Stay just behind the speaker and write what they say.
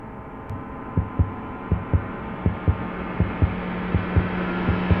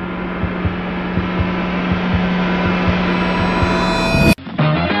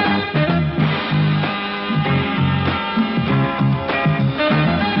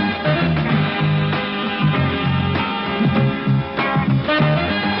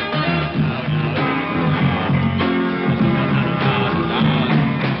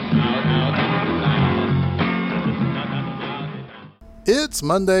It's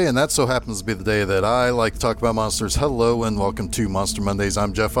Monday, and that so happens to be the day that I like to talk about monsters. Hello, and welcome to Monster Mondays.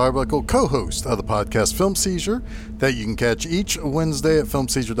 I'm Jeff Arbuckle, co-host of the podcast Film Seizure, that you can catch each Wednesday at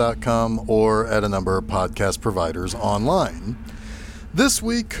filmseizure.com or at a number of podcast providers online. This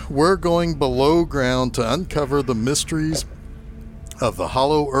week, we're going below ground to uncover the mysteries of the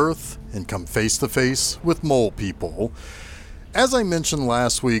Hollow Earth and come face to face with mole people. As I mentioned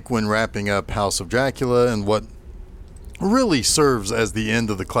last week when wrapping up House of Dracula and what really serves as the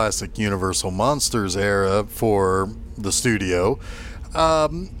end of the classic Universal Monsters era for the studio,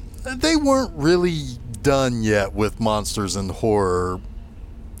 they weren't really done yet with monsters and horror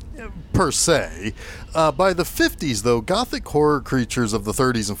per se. By the 50s, though, gothic horror creatures of the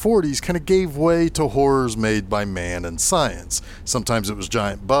 30s and 40s kind of gave way to horrors made by man and science. Sometimes it was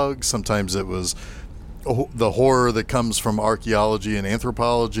giant bugs, sometimes it was the horror that comes from archaeology and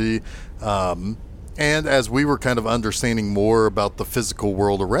anthropology. And as we were kind of understanding more about the physical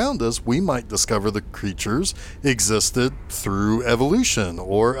world around us, we might discover the creatures existed through evolution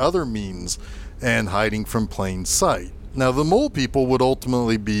or other means and hiding from plain sight. Now, the mole people would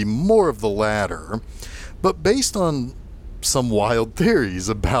ultimately be more of the latter, but based on some wild theories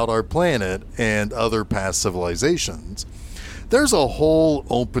about our planet and other past civilizations, there's a whole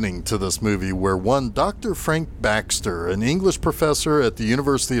opening to this movie where one Dr. Frank Baxter, an English professor at the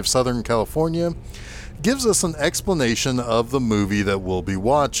University of Southern California, gives us an explanation of the movie that we'll be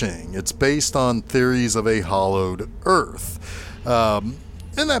watching. It's based on theories of a hollowed Earth.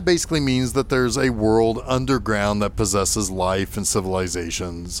 And that basically means that there's a world underground that possesses life and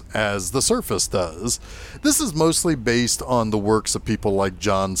civilizations as the surface does. This is mostly based on the works of people like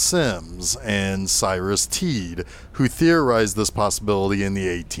John Sims and Cyrus Teed, who theorized this possibility in the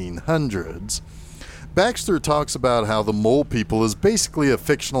 1800s. Baxter talks about how the mole people is basically a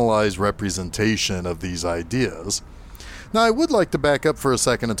fictionalized representation of these ideas. Now, I would like to back up for a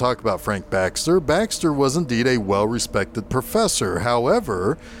second and talk about Frank Baxter. Baxter was indeed a well-respected professor.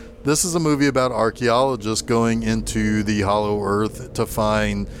 However, this is a movie about archaeologists going into the Hollow Earth to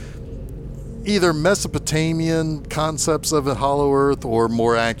find either Mesopotamian concepts of a Hollow Earth, or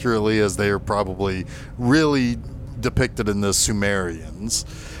more accurately, as they are probably really depicted in the Sumerians.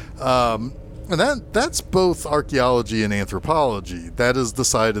 And that's both archaeology and anthropology. That is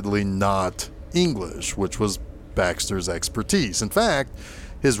decidedly not English, which was Baxter's expertise. In fact,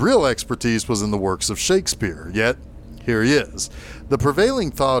 his real expertise was in the works of Shakespeare, yet here he is. The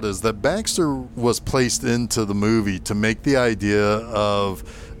prevailing thought is that Baxter was placed into the movie to make the idea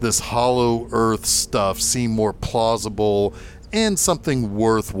of this Hollow Earth stuff seem more plausible and something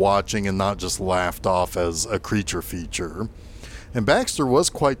worth watching and not just laughed off as a creature feature. And Baxter was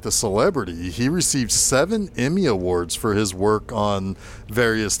quite the celebrity. He received 7 Emmy Awards for his work on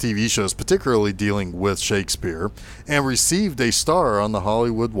various TV shows, particularly dealing with Shakespeare, and received a star on the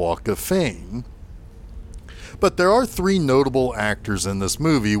Hollywood Walk of Fame. But there are 3 notable actors in this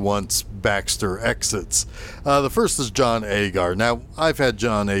movie once Baxter exits. The first is John Agar. Now, I've had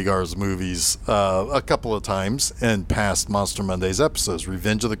John Agar's movies a couple of times in past Monster Mondays episodes,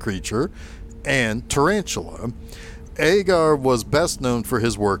 Revenge of the Creature and Tarantula. Agar was best known for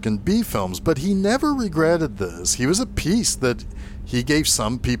his work in B-films, but he never regretted this. He was a piece that he gave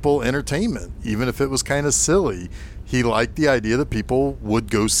some people entertainment, even if it was kind of silly. He liked the idea that people would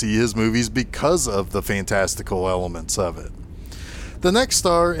go see his movies because of the fantastical elements of it. The next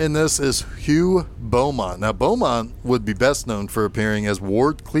star in this is Hugh Beaumont. Now, Beaumont would be best known for appearing as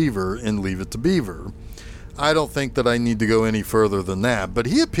Ward Cleaver in Leave It to Beaver. I don't think that I need to go any further than that, but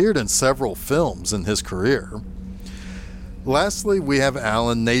he appeared in several films in his career. Lastly, we have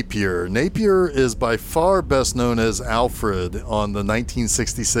Alan Napier. Napier is by far best known as Alfred on the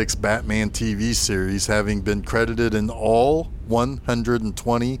 1966 Batman TV series, having been credited in all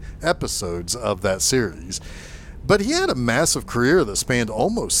 120 episodes of that series. But he had a massive career that spanned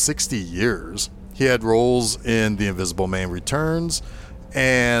almost 60 years. He had roles in The Invisible Man Returns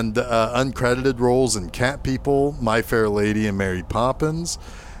and uncredited roles in Cat People, My Fair Lady, and Mary Poppins,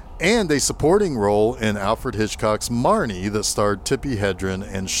 and a supporting role in Alfred Hitchcock's Marnie that starred Tippi Hedren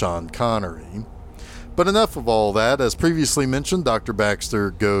and Sean Connery. But enough of all that. As previously mentioned, Dr.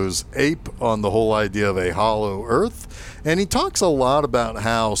 Baxter goes ape on the whole idea of a hollow earth, and he talks a lot about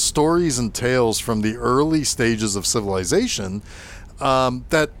how stories and tales from the early stages of civilization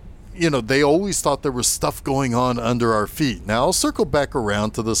that they always thought there was stuff going on under our feet. Now, I'll circle back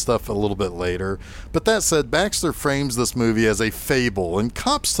around to this stuff a little bit later, but that said, Baxter frames this movie as a fable and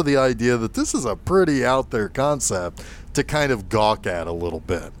cops to the idea that this is a pretty out there concept to kind of gawk at a little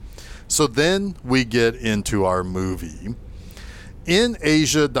bit. So then we get into our movie. In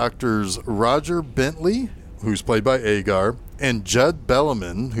Asia, Doctors Roger Bentley, who's played by Agar, and Judd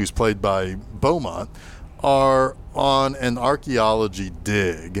Belliman, who's played by Beaumont, are on an archaeology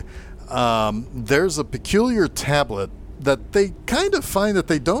dig. There's a peculiar tablet that they kind of find that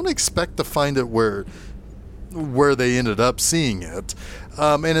they don't expect to find it where they ended up seeing it.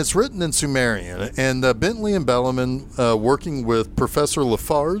 And it's written in Sumerian. And Bentley and Belliman, working with Professor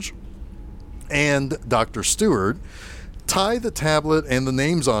Lafarge and Dr. Stewart, tie the tablet and the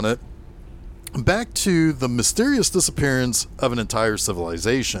names on it back to the mysterious disappearance of an entire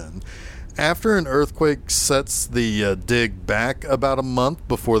civilization. After an earthquake sets the dig back about a month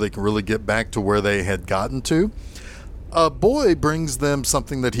before they can really get back to where they had gotten to, a boy brings them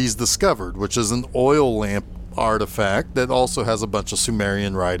something that he's discovered, which is an oil lamp artifact that also has a bunch of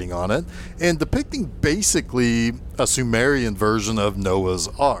Sumerian writing on it and depicting basically a Sumerian version of Noah's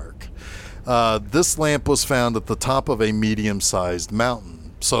Ark. This lamp was found at the top of a medium-sized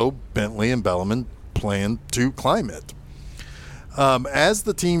mountain, so Bentley and Belliman plan to climb it. As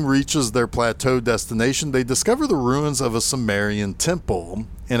the team reaches their plateau destination, they discover the ruins of a Sumerian temple,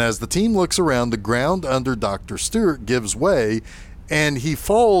 and as the team looks around, the ground under Dr. Stewart gives way, and he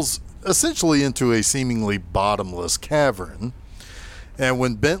falls essentially into a seemingly bottomless cavern. And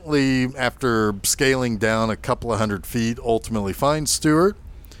when Bentley, after scaling down a couple of 100 feet, ultimately finds Stewart,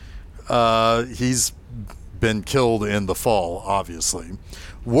 he's been killed in the fall, obviously.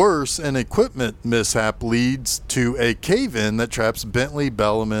 Worse, an equipment mishap leads to a cave-in that traps Bentley,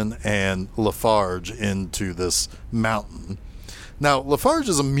 Belliman, and Lafarge into this mountain. Now, Lafarge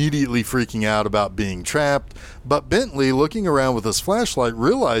is immediately freaking out about being trapped, but Bentley, looking around with his flashlight,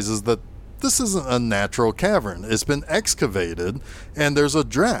 realizes that this isn't a natural cavern. It's been excavated, and there's a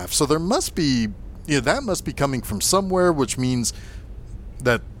draft. So there must be, that must be coming from somewhere, which means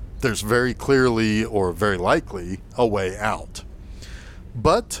that there's very clearly, or very likely, a way out.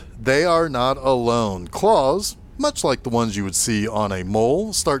 But they are not alone. Claws, much like the ones you would see on a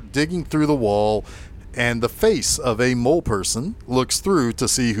mole, start digging through the wall, and the face of a mole person looks through to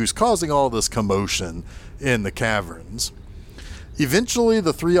see who's causing all this commotion in the caverns. Eventually,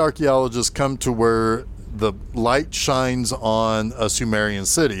 the three archaeologists come to where the light shines on a Sumerian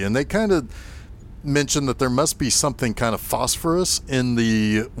city, and they kind of mention that there must be something kind of phosphorus in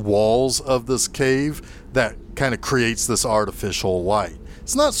the walls of this cave that kind of creates this artificial light.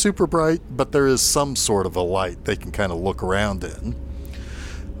 It's not super bright, but there is some sort of a light they can kind of look around in.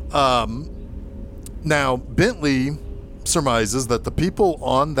 Now, Bentley surmises that the people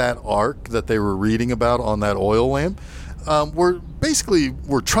on that ark that they were reading about on that oil lamp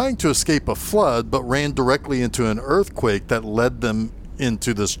were trying to escape a flood, but ran directly into an earthquake that led them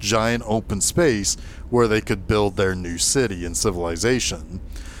into this giant open space where they could build their new city and civilization.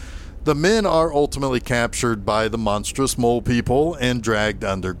 The men are ultimately captured by the monstrous mole people and dragged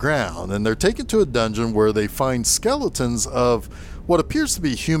underground, and they're taken to a dungeon where they find skeletons of what appears to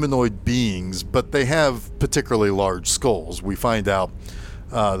be humanoid beings, but they have particularly large skulls. We find out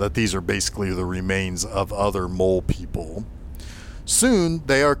that these are basically the remains of other mole people. Soon,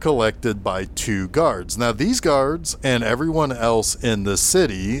 they are collected by two guards. Now, these guards and everyone else in the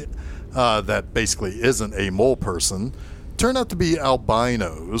city that basically isn't a mole person turn out to be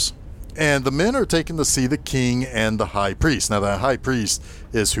albinos, and the men are taken to see the king and the high priest. Now, the high priest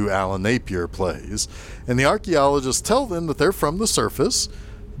is who Alan Napier plays, and the archaeologists tell them that they're from the surface,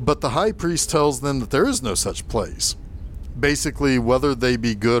 but the high priest tells them that there is no such place. Basically, whether they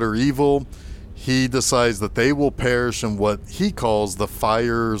be good or evil, he decides that they will perish in what he calls the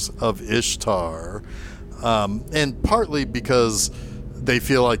fires of Ishtar, and partly because they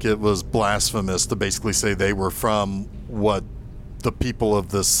feel like it was blasphemous to basically say they were from what the people of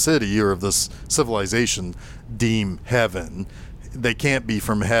this city or of this civilization deem heaven. They can't be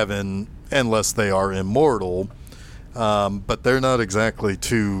from heaven unless they are immortal, but they're not exactly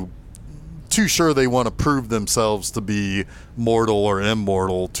too sure they want to prove themselves to be mortal or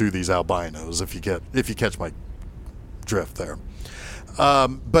immortal to these albinos, if you catch my drift there.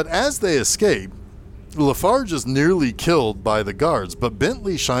 But as they escape, Lafarge is nearly killed by the guards, but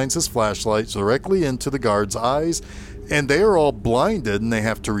Bentley shines his flashlight directly into the guards' eyes, and they are all blinded and they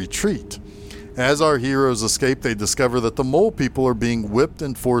have to retreat. As our heroes escape, they discover that the mole people are being whipped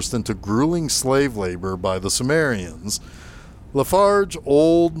and forced into grueling slave labor by the Sumerians. Lafarge,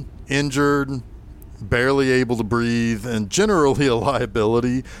 old, injured, barely able to breathe, and generally a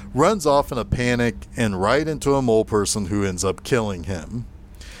liability, runs off in a panic and right into a mole person who ends up killing him.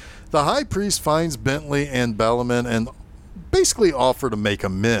 The high priest finds Bentley and Belliman and basically offer to make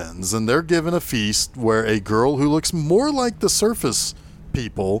amends, and they're given a feast where a girl who looks more like the surface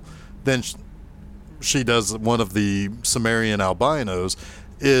people than she does one of the Sumerian albinos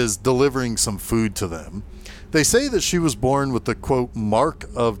is delivering some food to them. They say that she was born with the, quote, mark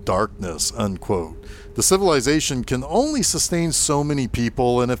of darkness, unquote. The civilization can only sustain so many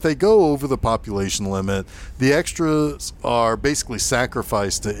people, and if they go over the population limit, the extras are basically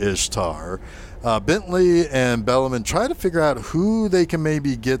sacrificed to Ishtar. Bentley and Bellman try to figure out who they can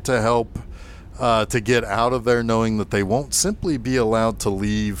maybe get to help to get out of there, knowing that they won't simply be allowed to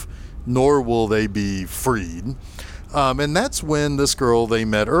leave, nor will they be freed. And that's when this girl they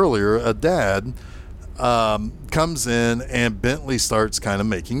met earlier, Adad, comes in, and Bentley starts kind of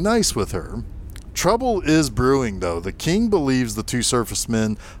making nice with her. Trouble is brewing, though. The king believes the two surface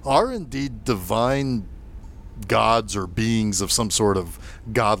men are indeed divine gods or beings of some sort of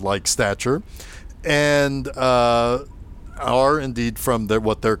godlike stature, and are indeed from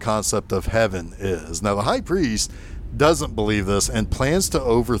what their concept of heaven is. Now, the high priest doesn't believe this and plans to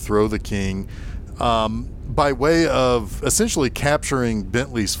overthrow the king by way of essentially capturing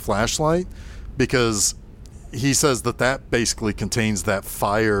Bentley's flashlight, because he says that basically contains that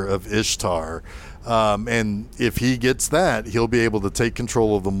fire of Ishtar. And if he gets that, he'll be able to take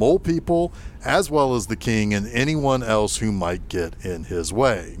control of the mole people as well as the king and anyone else who might get in his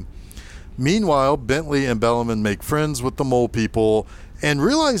way. Meanwhile, Bentley and Bellman make friends with the mole people and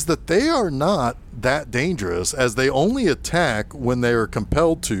realize that they are not that dangerous, as they only attack when they are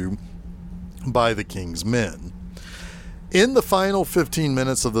compelled to by the king's men. In the final 15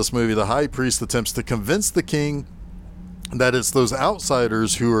 minutes of this movie, the high priest attempts to convince the king that it's those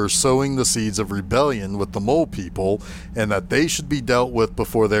outsiders who are sowing the seeds of rebellion with the mole people, and that they should be dealt with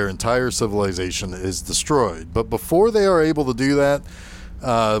before their entire civilization is destroyed. But before they are able to do that,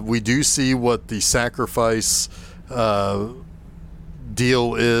 we do see what the sacrifice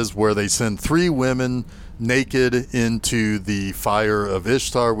deal is, where they send 3 women naked into the fire of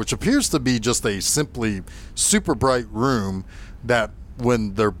Ishtar, which appears to be just a simply super bright room that,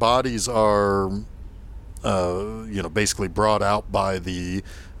 when their bodies are basically brought out by the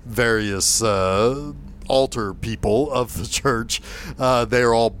various altar people of the church,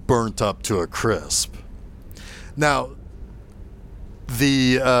 they're all burnt up to a crisp. Now,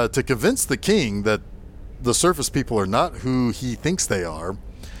 to convince the king that the surface people are not who he thinks they are,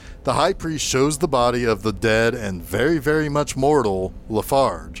 the high priest shows the body of the dead and very, very much mortal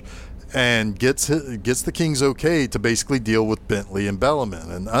Lafarge, and gets the king's okay to basically deal with Bentley and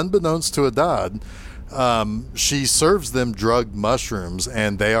Bellman. And unbeknownst to Adad, she serves them drugged mushrooms,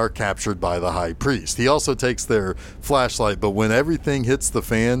 and they are captured by the high priest. He also takes their flashlight, but when everything hits the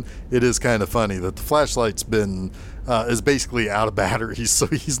fan, it is kind of funny that the flashlight's is basically out of batteries, so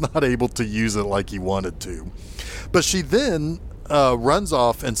he's not able to use it like he wanted to. But she then runs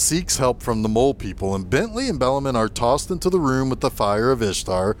off and seeks help from the mole people, and Bentley and Bellman are tossed into the room with the fire of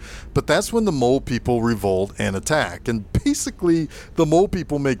Ishtar, but that's when the mole people revolt and attack. And basically, the mole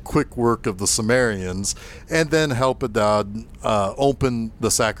people make quick work of the Sumerians and then help Adad open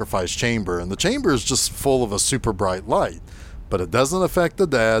the sacrifice chamber. And the chamber is just full of a super bright light, but it doesn't affect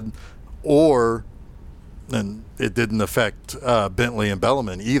Adad, and it didn't affect Bentley and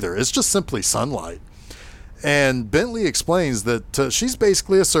Bellman either. It's just simply sunlight. And Bentley explains that she's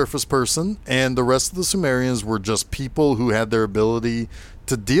basically a surface person, and the rest of the Sumerians were just people who had their ability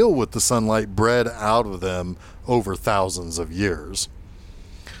to deal with the sunlight bred out of them over thousands of years.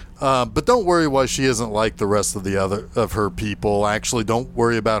 But don't worry why she isn't like the rest of her people. Actually, don't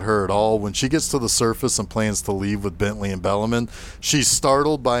worry about her at all. When she gets to the surface and plans to leave with Bentley and Bellman, she's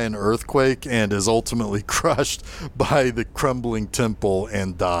startled by an earthquake and is ultimately crushed by the crumbling temple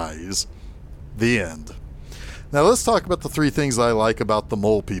and dies. The end. Now let's talk about the 3 things I like about the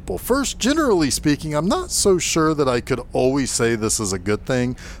mole people. First, generally speaking, I'm not so sure that I could always say this is a good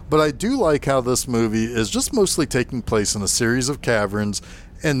thing, but I do like how this movie is just mostly taking place in a series of caverns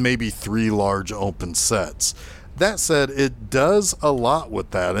and maybe 3 large open sets. That said, it does a lot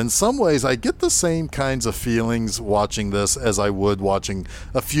with that. In some ways, I get the same kinds of feelings watching this as I would watching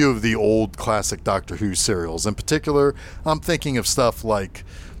a few of the old classic Doctor Who serials. In particular, I'm thinking of stuff like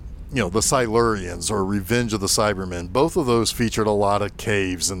the Silurians or Revenge of the Cybermen. Both of those featured a lot of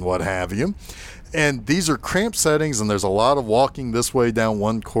caves and what have you. And these are cramped settings, and there's a lot of walking this way down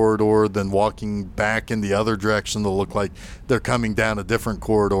one corridor, then walking back in the other direction to look like they're coming down a different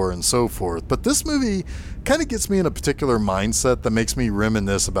corridor and so forth. But this movie kind of gets me in a particular mindset that makes me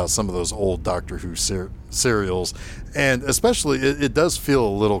reminisce about some of those old Doctor Who serials. And especially, it does feel a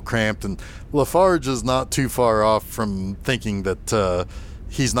little cramped, and Lafarge is not too far off from thinking that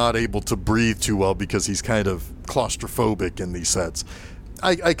he's not able to breathe too well because he's kind of claustrophobic in these sets.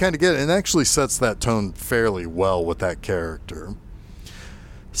 I kind of get it, and actually sets that tone fairly well with that character.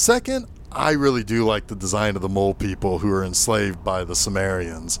 Second, I really do like the design of the mole people who are enslaved by the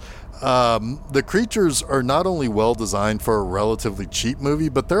Sumerians. The creatures are not only well designed for a relatively cheap movie,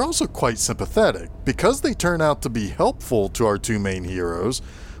 but they're also quite sympathetic. Because they turn out to be helpful to our two main heroes,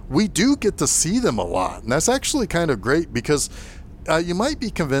 we do get to see them a lot. And that's actually kind of great because you might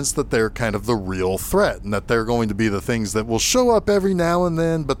be convinced that they're kind of the real threat and that they're going to be the things that will show up every now and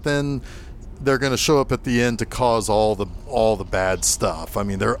then, but then they're going to show up at the end to cause all the bad stuff. I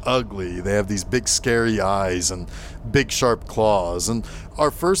mean, they're ugly. They have these big scary eyes and big sharp claws. And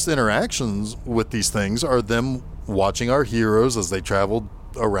our first interactions with these things are them watching our heroes as they traveled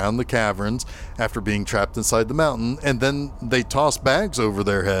around the caverns after being trapped inside the mountain, and then they toss bags over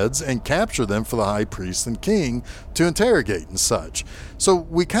their heads and capture them for the high priest and king to interrogate and such. So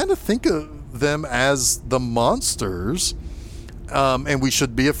we kind of think of them as the monsters, and we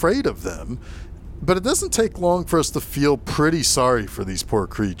should be afraid of them. But it doesn't take long for us to feel pretty sorry for these poor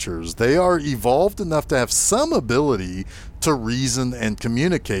creatures. They are evolved enough to have some ability to reason and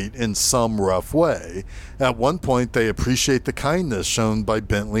communicate in some rough way. At one point, they appreciate the kindness shown by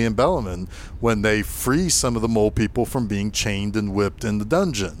Bentley and Bellamy when they free some of the mole people from being chained and whipped in the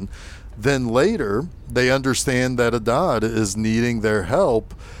dungeon. Then later, they understand that Adad is needing their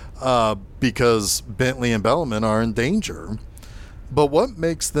help because Bentley and Bellamy are in danger. But what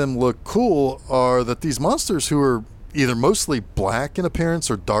makes them look cool are that these monsters, who are either mostly black in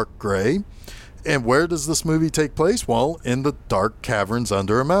appearance or dark gray. And where does this movie take place? Well, in the dark caverns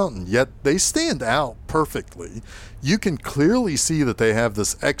under a mountain. Yet they stand out perfectly. You can clearly see that they have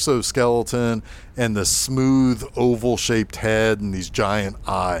this exoskeleton and this smooth oval-shaped head and these giant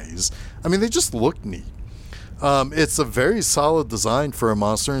eyes. I mean, they just look neat. It's a very solid design for a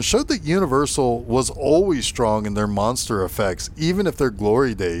monster and showed that Universal was always strong in their monster effects, even if their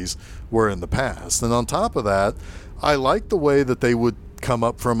glory days were in the past. And on top of that, I like the way that they would come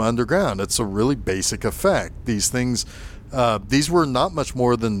up from underground. It's a really basic effect. These things, these were not much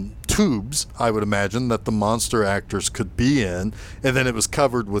more than tubes, I would imagine, that the monster actors could be in, and then it was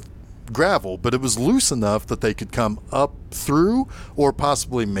covered with gravel, but it was loose enough that they could come up through, or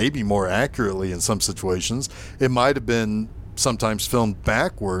possibly maybe more accurately in some situations, it might have been sometimes filmed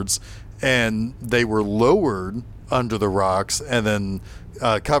backwards and they were lowered under the rocks and then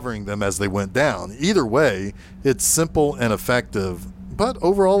covering them as they went down. Either way, it's simple and effective, but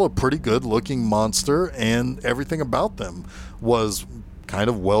overall a pretty good looking monster, and everything about them was kind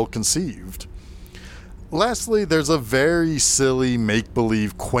of well conceived. Lastly, there's a very silly,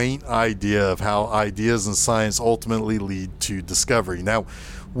 make-believe, quaint idea of how ideas in science ultimately lead to discovery. Now,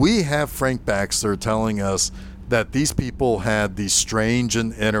 we have Frank Baxter telling us that these people had these strange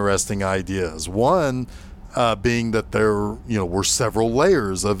and interesting ideas. One being that there, were several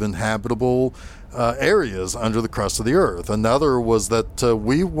layers of inhabitable areas under the crust of the earth. Another was that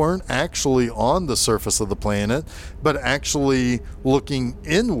we weren't actually on the surface of the planet, but actually looking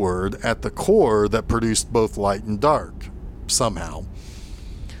inward at the core that produced both light and dark, somehow.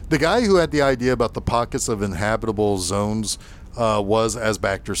 The guy who had the idea about the pockets of inhabitable zones was, as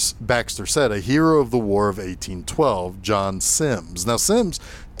Baxter said, a hero of the War of 1812, John Sims. Now, Sims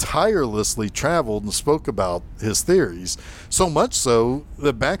tirelessly traveled and spoke about his theories, so much so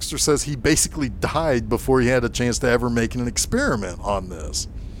that Baxter says he basically died before he had a chance to ever make an experiment on this.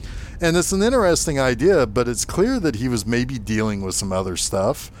 And it's an interesting idea, but it's clear that he was maybe dealing with some other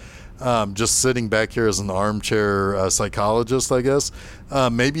stuff. Just sitting back here as an armchair psychologist, I guess.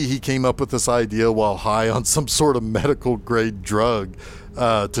 Maybe he came up with this idea while high on some sort of medical grade drug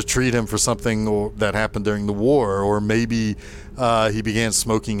to treat him for something that happened during the war, or maybe he began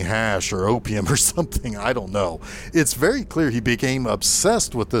smoking hash or opium or something. I don't know. It's very clear he became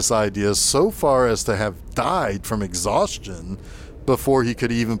obsessed with this idea so far as to have died from exhaustion before he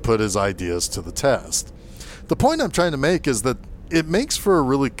could even put his ideas to the test. The point I'm trying to make is that it makes for a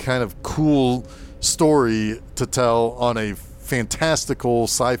really kind of cool story to tell on a fantastical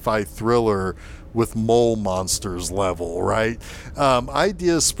sci-fi thriller with mole monsters level, right?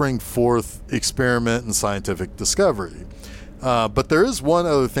 Ideas spring forth, experiment, and scientific discovery. But there is one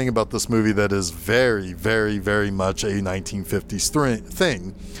other thing about this movie that is very, very, very much a 1950s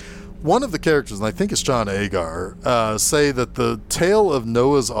thing. One of the characters, and I think it's John Agar, say that the tale of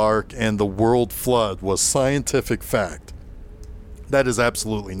Noah's Ark and the world flood was scientific fact. That is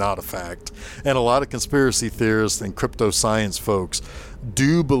absolutely not a fact. And a lot of conspiracy theorists and crypto science folks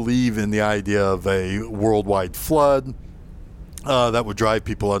do believe in the idea of a worldwide flood that would drive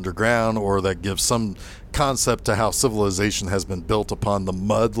people underground, or that gives some concept to how civilization has been built upon the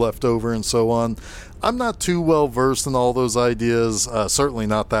mud left over and so on. I'm not too well versed in all those ideas, certainly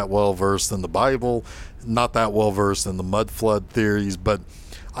not that well versed in the Bible, not that well versed in the mud flood theories, but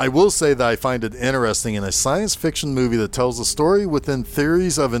I will say that I find it interesting in a science fiction movie that tells a story within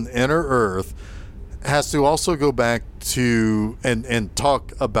theories of an inner Earth has to also go back to and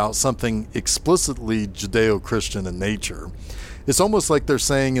talk about something explicitly Judeo-Christian in nature. It's almost like they're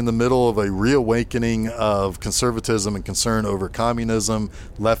saying in the middle of a reawakening of conservatism and concern over communism,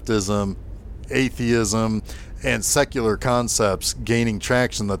 leftism, atheism, and secular concepts gaining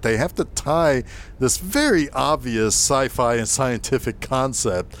traction, that they have to tie this very obvious sci-fi and scientific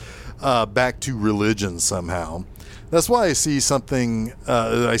concept back to religion somehow. That's why I see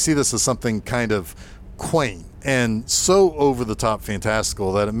this as something kind of quaint and so over-the-top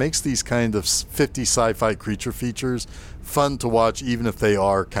fantastical that it makes these kind of 50 sci-fi creature features fun to watch, even if they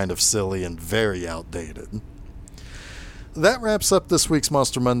are kind of silly and very outdated. That wraps up this week's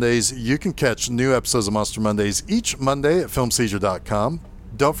Monster Mondays. You can catch new episodes of Monster Mondays each Monday at FilmSeizure.com.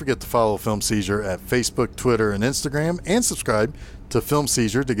 Don't forget to follow Film Seizure at Facebook, Twitter, and Instagram, and subscribe to Film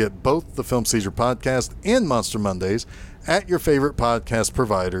Seizure to get both the Film Seizure podcast and Monster Mondays at your favorite podcast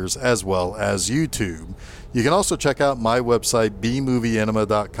providers, as well as YouTube. You can also check out my website,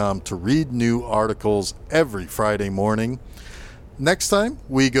 bmovieanima.com, to read new articles every Friday morning. Next time,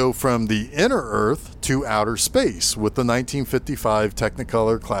 we go from the inner Earth to outer space with the 1955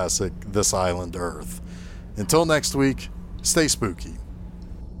 Technicolor classic, This Island Earth. Until next week, stay spooky.